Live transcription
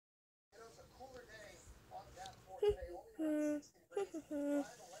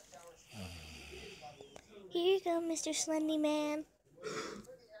Here you go, Mr. Slendy Man.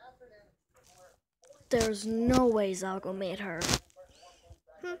 There's no way Zalgo made her.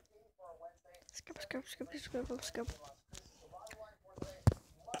 Skip.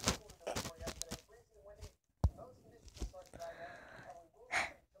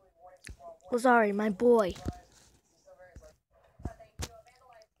 Lazari, my boy.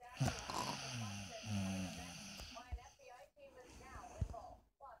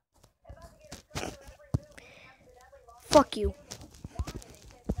 Fuck you.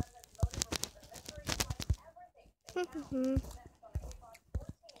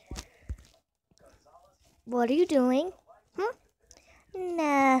 What are you doing?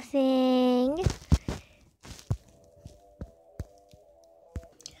 Nothing.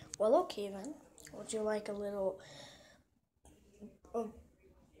 Well, okay then. Would you like a little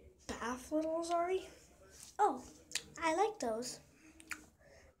bath, little Lazari? Oh, I like those.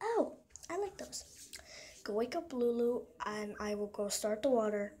 Oh, I like those. Go wake up Lulu, and I will go start the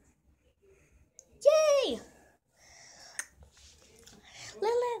water. Yay!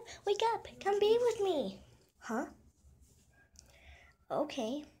 Lulu, wake up. Come be with me. Huh?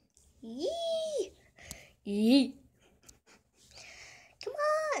 Okay. Yee! Yee. Come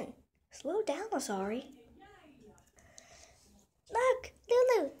on. Slow down, Lazari. Look,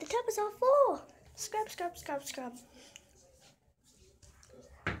 Lulu, the tub is all full. Scrub.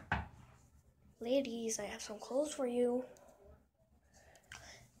 Ladies, I have some clothes for you.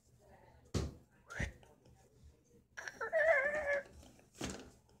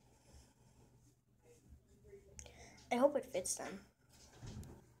 I hope it fits them.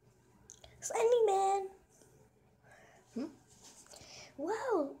 Slendy Man.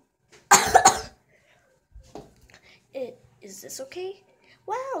 Whoa. Is this okay?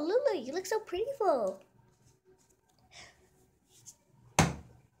 Wow, Lulu, you look so prettiful.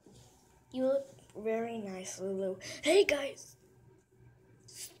 You look very nice, Lulu. Hey, guys.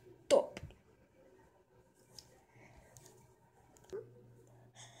 Stop.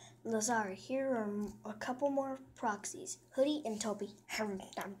 Lazari, here are a couple more proxies. Hoodie and Toby.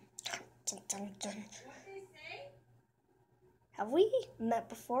 Have we met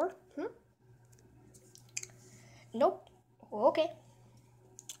before? Nope. Well, okay.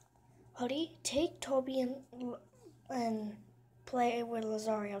 Hoodie, take Toby and play with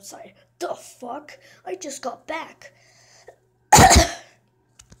Lazari outside. The fuck? I just got back.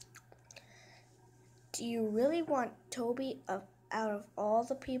 Do you really want Toby out of all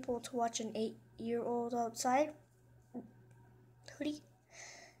the people to watch an 8-year-old outside? Hoodie?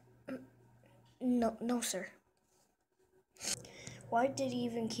 No, sir. Why did he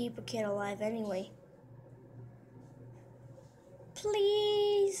even keep a kid alive anyway?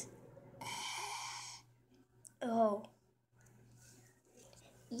 Please. Oh.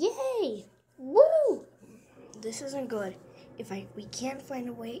 Yay! Woo! This isn't good. We can't find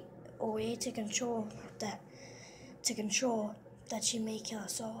a way to control that she may kill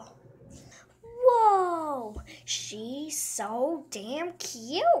us all. Whoa! She's so damn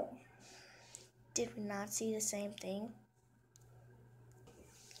cute. Did we not see the same thing?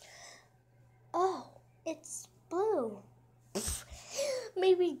 Oh, it's blue.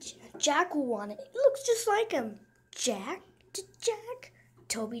 Maybe Jack will want it. It looks just like him. Jack? Jack?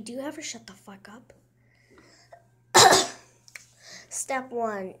 Toby, do you ever shut the fuck up? Step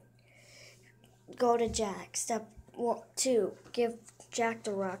 1, go to Jack. Step 2, give Jack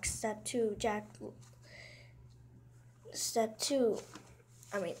the rock. Step 2, Step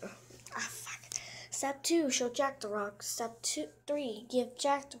 2, show Jack the rock. Step 3, give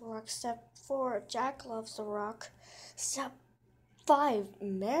Jack the rock. Step 4, Jack loves the rock. Step 5,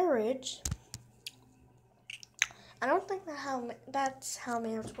 marriage. I don't think that's how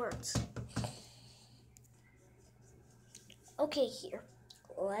marriage works. Okay, here.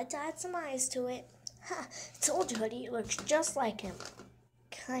 Let's add some eyes to it. Ha! Told you, Hoodie. It looks just like him.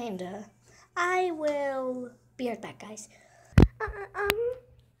 Kinda. I will be right back, guys.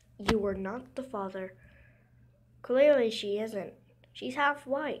 You were not the father. Clearly she isn't. She's half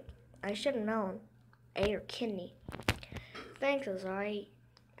white. I should have known. I ate her kidney. Thanks, Lazari.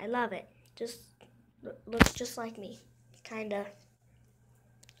 I love it. Just looks just like me. Kinda.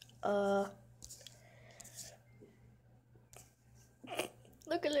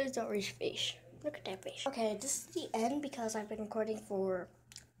 Look at Lazari's face. Look at that face. Okay, this is the end because I've been recording for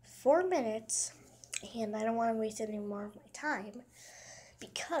 4 minutes and I don't want to waste any more of my time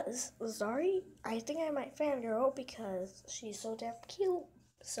because Lazari, I think I might fangirl because she's so damn cute.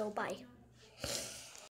 So bye.